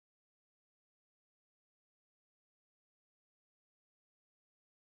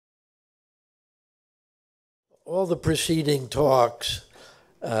all the preceding talks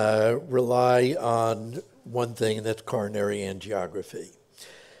rely on one thing, and that's coronary angiography.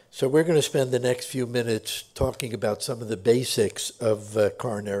 So we're going to spend the next few minutes talking about some of the basics of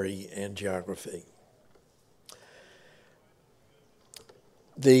coronary angiography.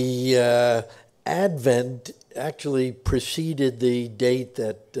 The advent actually preceded the date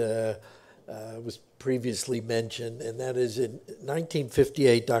that was previously mentioned, and that is in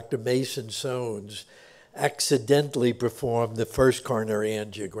 1958, Dr. Mason Sones accidentally performed the first coronary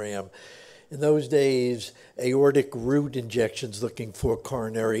angiogram. In those days, aortic root injections looking for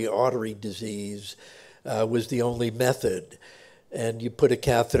coronary artery disease was the only method. And you put a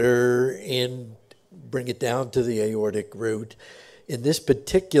catheter in, bring it down to the aortic root. In this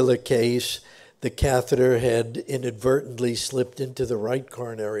particular case, the catheter had inadvertently slipped into the right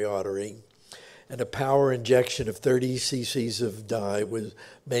coronary artery, and a power injection of 30 cc's of dye was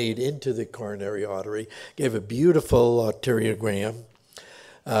made into the coronary artery, gave a beautiful arteriogram.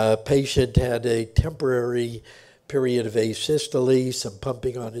 Patient had a temporary period of asystole, some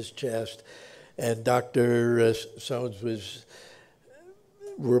pumping on his chest, and Dr. Sones was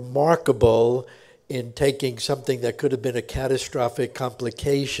remarkable in taking something that could have been a catastrophic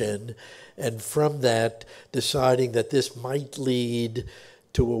complication, and from that deciding that this might lead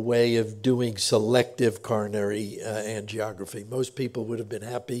to a way of doing selective coronary angiography. Most people would have been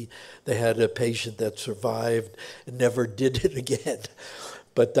happy they had a patient that survived and never did it again.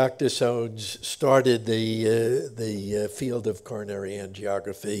 But Dr. Sones started the field of coronary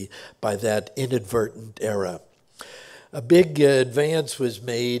angiography by that inadvertent error. A big advance was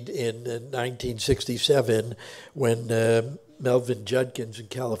made in 1967 when Melvin Judkins in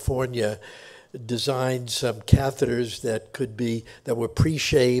California designed some catheters that were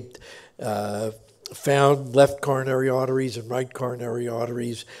pre-shaped, found left coronary arteries and right coronary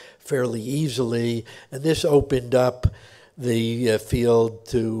arteries fairly easily, and this opened up the field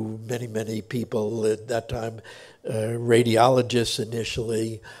to many, many people at that time, radiologists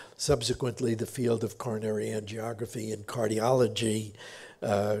initially. Subsequently, the field of coronary angiography and cardiology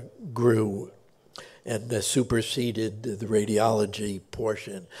grew and superseded the radiology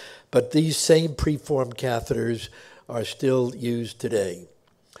portion. But these same preformed catheters are still used today.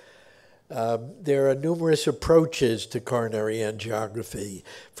 There are numerous approaches to coronary angiography.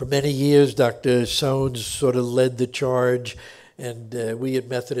 For many years, Dr. Sones sort of led the charge, and we at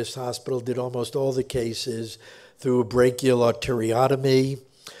Methodist Hospital did almost all the cases through a brachial arteriotomy,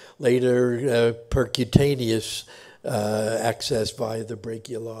 later percutaneous access via the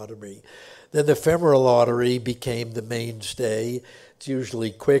brachial artery. Then the femoral artery became the mainstay. It's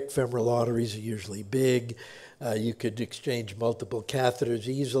usually quick. Femoral arteries are usually big. You could exchange multiple catheters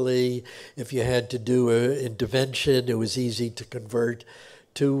easily. If you had to do an intervention, it was easy to convert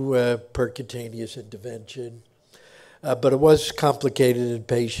to percutaneous intervention. But it was complicated in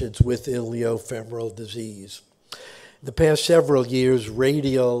patients with iliofemoral disease. In the past several years,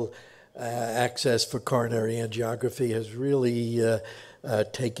 radial access for coronary angiography has really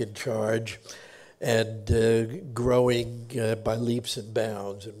taken charge and growing by leaps and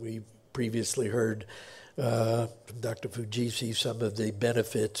bounds. And we previously heard from Dr. Fujisi some of the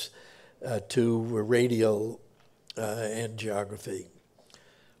benefits to radial angiography.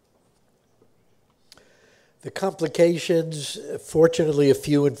 The complications, fortunately, are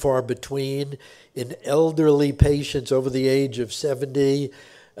few and far between. In elderly patients over the age of 70,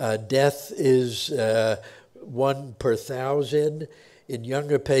 death is 1 per 1,000. In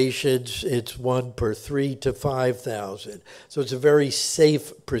younger patients, it's 1 per 3,000 to 5,000. So it's a very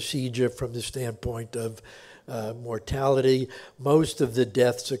safe procedure from the standpoint of mortality. Most of the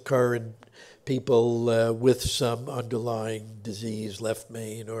deaths occur in people with some underlying disease, left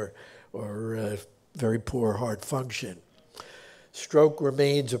main or very poor heart function. Stroke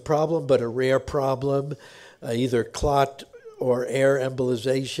remains a problem, but a rare problem, either clot or air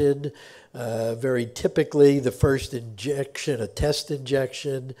embolization. Very typically, the first injection, a test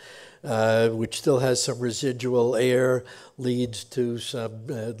injection, which still has some residual air, leads to some,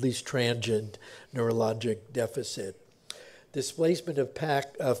 at least transient, neurologic deficit. Displacement of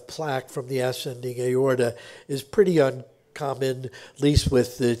plaque from the ascending aorta is pretty uncommon, at least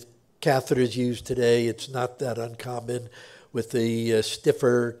with the catheters used today. It's not that uncommon with the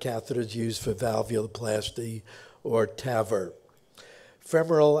stiffer catheters used for valvuloplasty or TAVR.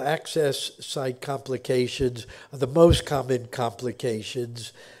 Femoral access site complications are the most common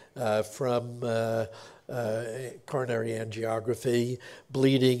complications from coronary angiography,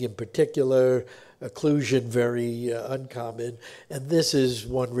 bleeding in particular, occlusion very uncommon, and this is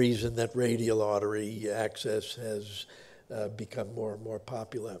one reason that radial artery access has become more and more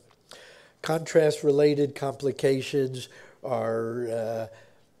popular. Contrast-related complications are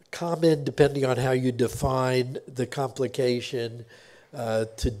common depending on how you define the complication.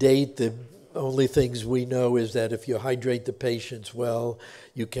 To date, the only things we know is that if you hydrate the patients well,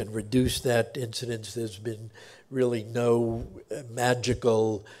 you can reduce that incidence. There's been really no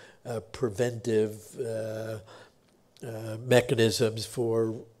magical preventive mechanisms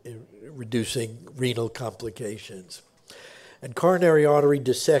for reducing renal complications. And coronary artery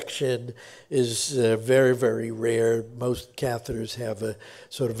dissection is very, very rare. Most catheters have a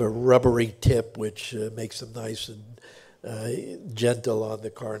sort of a rubbery tip, which makes them nice and gentle on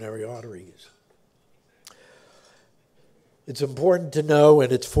the coronary arteries. It's important to know,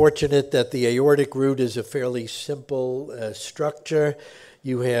 and it's fortunate that the aortic root is a fairly simple structure.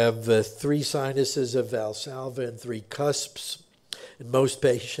 You have 3 sinuses of Valsalva and 3 cusps in most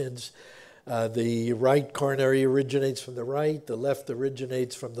patients. The right coronary originates from the right, the left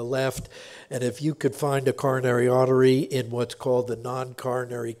originates from the left, and if you could find a coronary artery in what's called the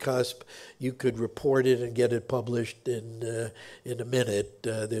non-coronary cusp, you could report it and get it published in a minute.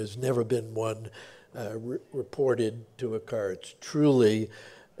 There's never been one reported to occur. It's truly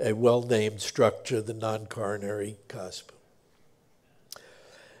a well-named structure, the non-coronary cusp.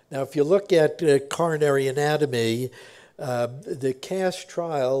 Now, if you look at coronary anatomy, the CAST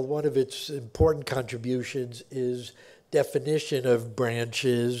trial, one of its important contributions is definition of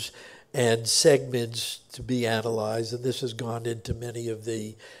branches and segments to be analyzed, and this has gone into many of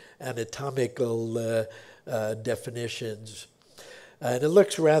the anatomical definitions. And it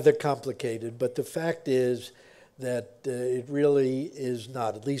looks rather complicated, but the fact is that it really is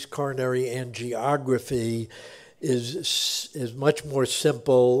not. At least coronary angiography is much more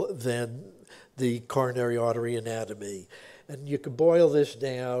simple than the coronary artery anatomy. And you can boil this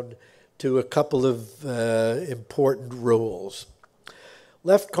down to a couple of important rules.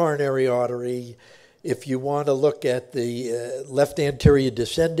 Left coronary artery, if you want to look at the left anterior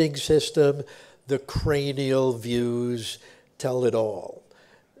descending system, the cranial views tell it all.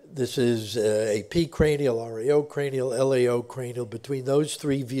 This is AP cranial, RAO cranial, LAO cranial. Between those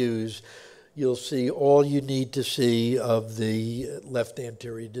 3 views, you'll see all you need to see of the left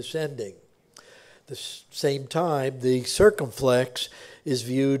anterior descending. At the same time, the circumflex is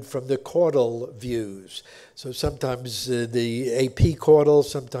viewed from the caudal views. So sometimes the AP caudal,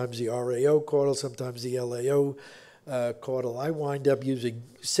 sometimes the RAO caudal, sometimes the LAO caudal. I wind up using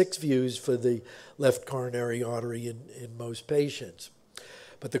 6 views for the left coronary artery in most patients.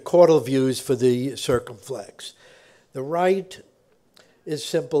 But the caudal views for the circumflex. The right is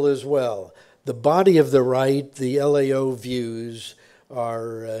simple as well. The body of the right, the LAO views,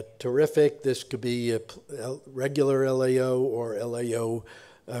 are terrific. This could be a regular LAO or LAO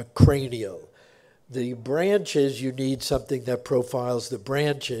cranial. The branches, you need something that profiles the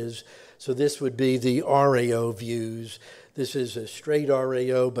branches. So this would be the RAO views. This is a straight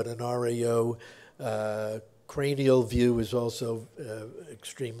RAO, but an RAO cranial view is also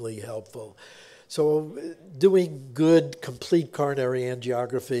extremely helpful. So doing good, complete coronary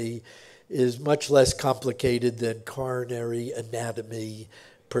angiography is much less complicated than coronary anatomy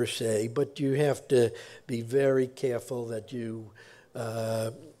per se, but you have to be very careful that you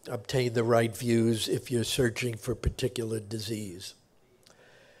obtain the right views if you're searching for particular disease.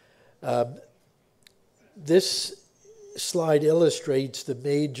 This slide illustrates the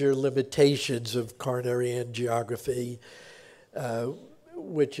major limitations of coronary angiography,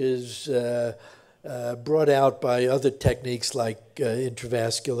 which is brought out by other techniques like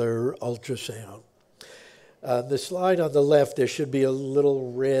intravascular ultrasound. The slide on the left, there should be a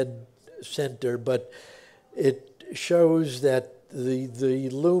little red center, but it shows that the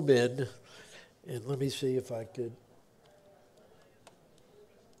lumen, and let me see if I could.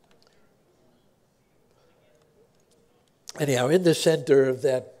 Anyhow, in the center of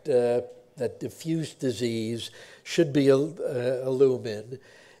that diffuse disease should be a lumen.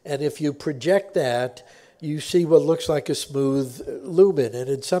 And if you project that, you see what looks like a smooth lumen. And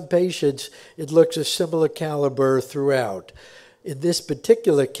in some patients, it looks a similar caliber throughout. In this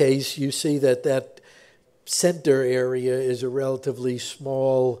particular case, you see that that center area is a relatively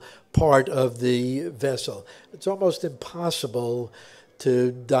small part of the vessel. It's almost impossible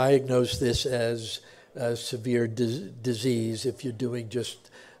to diagnose this as severe disease if you're doing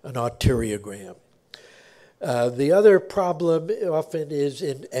just an arteriogram. The other problem often is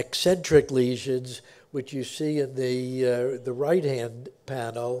in eccentric lesions, which you see in the right-hand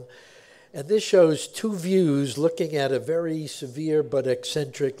panel. And this shows 2 views looking at a very severe but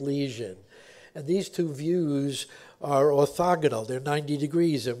eccentric lesion. And these 2 views are orthogonal. They're 90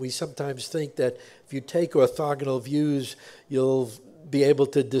 degrees. And we sometimes think that if you take orthogonal views, you'll be able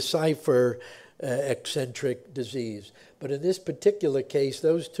to decipher eccentric disease. But in this particular case,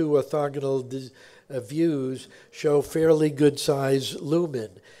 those two orthogonal views show fairly good size lumen.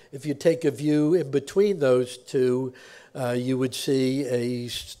 If you take a view in between those two, you would see a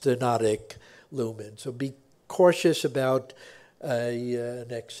stenotic lumen. So be cautious about an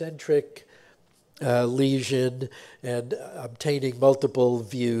eccentric lesion, and obtaining multiple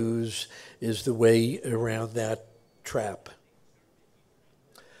views is the way around that trap.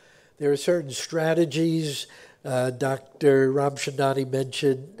 There are certain strategies. Dr. Ramchandani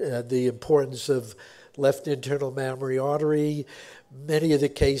mentioned the importance of left internal mammary artery. Many of the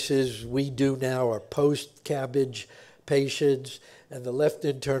cases we do now are post-CABG patients, and the left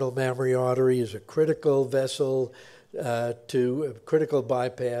internal mammary artery is a critical vessel to a critical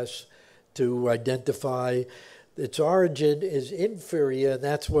bypass to identify. Its origin is inferior, and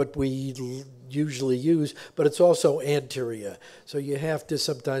that's what we usually use, but it's also anterior. So you have to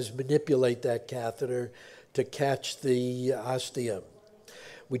sometimes manipulate that catheter to catch the ostium.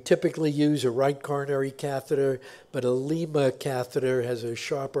 We typically use a right coronary catheter, but a Lima catheter has a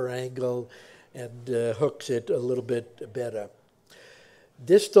sharper angle and hooks it a little bit better.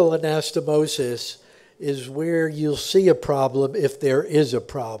 Distal anastomosis is where you'll see a problem if there is a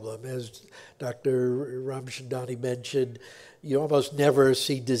problem. As Dr. Ramchandani mentioned, you almost never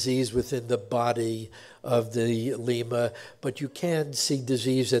see disease within the body of the Lima, but you can see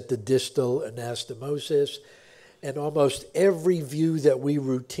disease at the distal anastomosis. And almost every view that we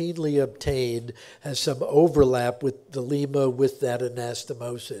routinely obtain has some overlap with the Lima with that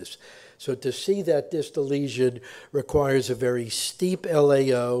anastomosis. So to see that distal lesion requires a very steep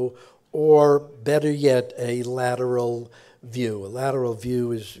LAO, or better yet, a lateral view. A lateral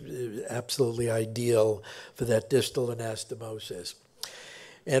view is absolutely ideal for that distal anastomosis.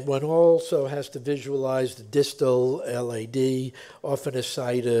 And one also has to visualize the distal LAD, often a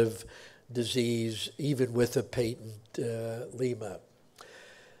site of disease, even with a patent Lima.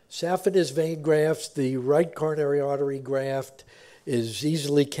 Saphenous vein grafts, the right coronary artery graft is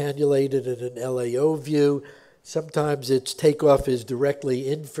easily cannulated in an LAO view. Sometimes its takeoff is directly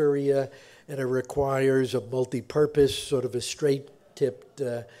inferior, and it requires a multi-purpose, sort of a straight-tipped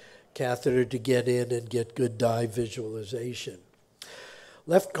catheter to get in and get good dye visualization.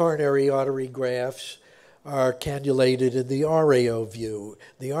 Left coronary artery grafts are cannulated in the RAO view.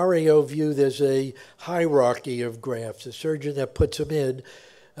 The RAO view, there's a hierarchy of grafts. The surgeon that puts them in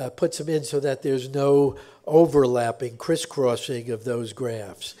so that there's no overlapping, crisscrossing of those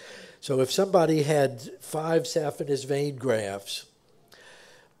grafts. So if somebody had 5 saphenous vein grafts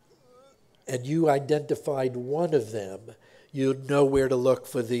and you identified one of them, you'd know where to look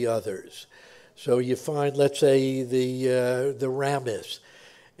for the others. So you find, let's say, the ramus,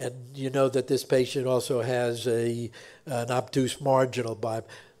 and you know that this patient also has an obtuse marginal bypass.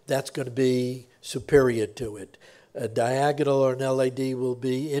 That's going to be superior to it. A diagonal or an LAD will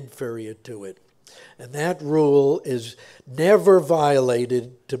be inferior to it. And that rule is never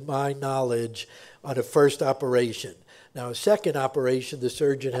violated, to my knowledge, on a first operation. Now, a second operation, the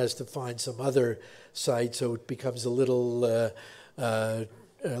surgeon has to find some other site, so it becomes a little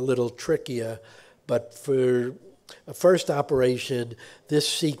trickier. But for a first operation, this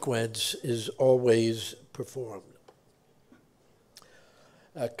sequence is always performed.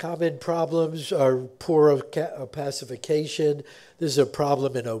 Common problems are poor opacification. This is a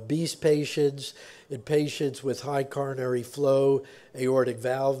problem in obese patients, in patients with high coronary flow, aortic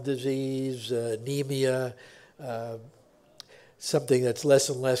valve disease, anemia. Something that's less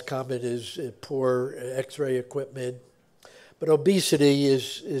and less common is poor X-ray equipment. But obesity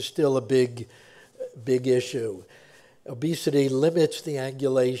is still a big issue. Obesity limits the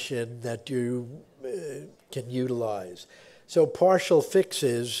angulation that you can utilize. So partial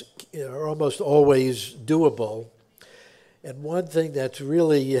fixes are almost always doable. And one thing that's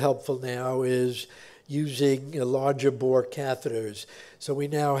really helpful now is using larger bore catheters. So we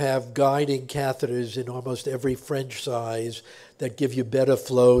now have guiding catheters in almost every French size that give you better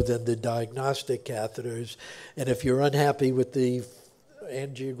flow than the diagnostic catheters. And if you're unhappy with the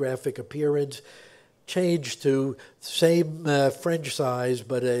angiographic appearance, change to same French size,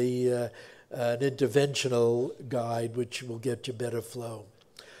 but an interventional guide, which will get you better flow.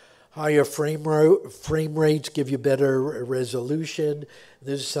 Higher frame rates give you better resolution.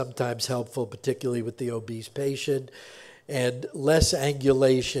 This is sometimes helpful, particularly with the obese patient. And less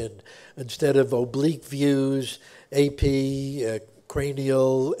angulation. Instead of oblique views, AP,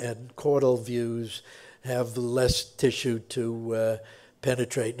 cranial, and caudal views have less tissue to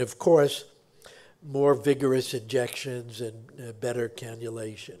penetrate. And of course, more vigorous injections and better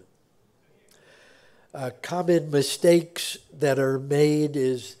cannulation. Common mistakes that are made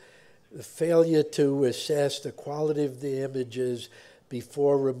is the failure to assess the quality of the images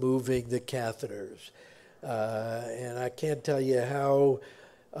before removing the catheters. And I can't tell you how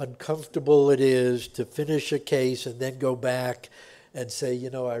uncomfortable it is to finish a case and then go back and say, you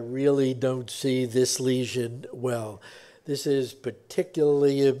know, I really don't see this lesion well. This is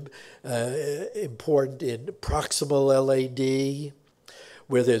particularly important in proximal LAD,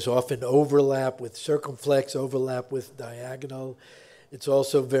 where there's often overlap with circumflex, overlap with diagonal. It's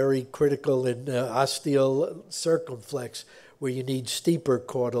also very critical in ostial circumflex, where you need steeper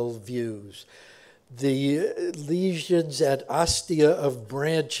caudal views. The lesions at ostia of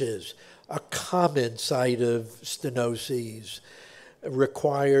branches, a common site of stenoses,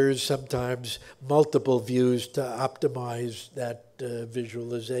 requires sometimes multiple views to optimize that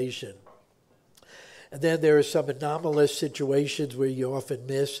visualization. And then there are some anomalous situations where you often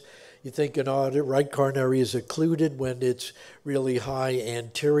miss. You think an right coronary is occluded when it's really high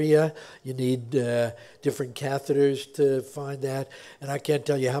anterior. You need different catheters to find that. And I can't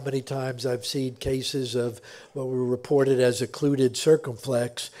tell you how many times I've seen cases of what were reported as occluded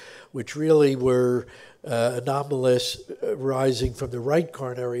circumflex, which really were anomalous rising from the right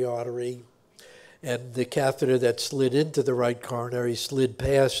coronary artery. And the catheter that slid into the right coronary slid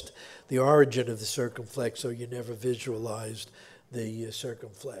past the origin of the circumflex, so you never visualized the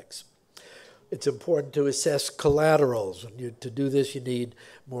circumflex. It's important to assess collaterals. To do this, you need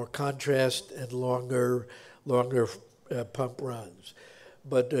more contrast and longer pump runs.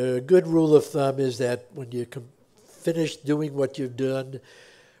 But a good rule of thumb is that when you finish doing what you've done,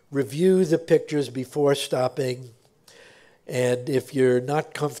 review the pictures before stopping. And if you're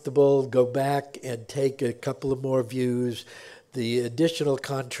not comfortable, go back and take a couple of more views. The additional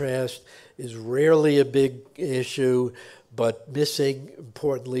contrast is rarely a big issue, but missing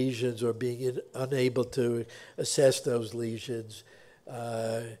important lesions or being unable to assess those lesions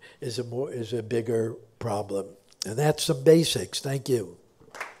is a bigger problem. And that's some basics. Thank you.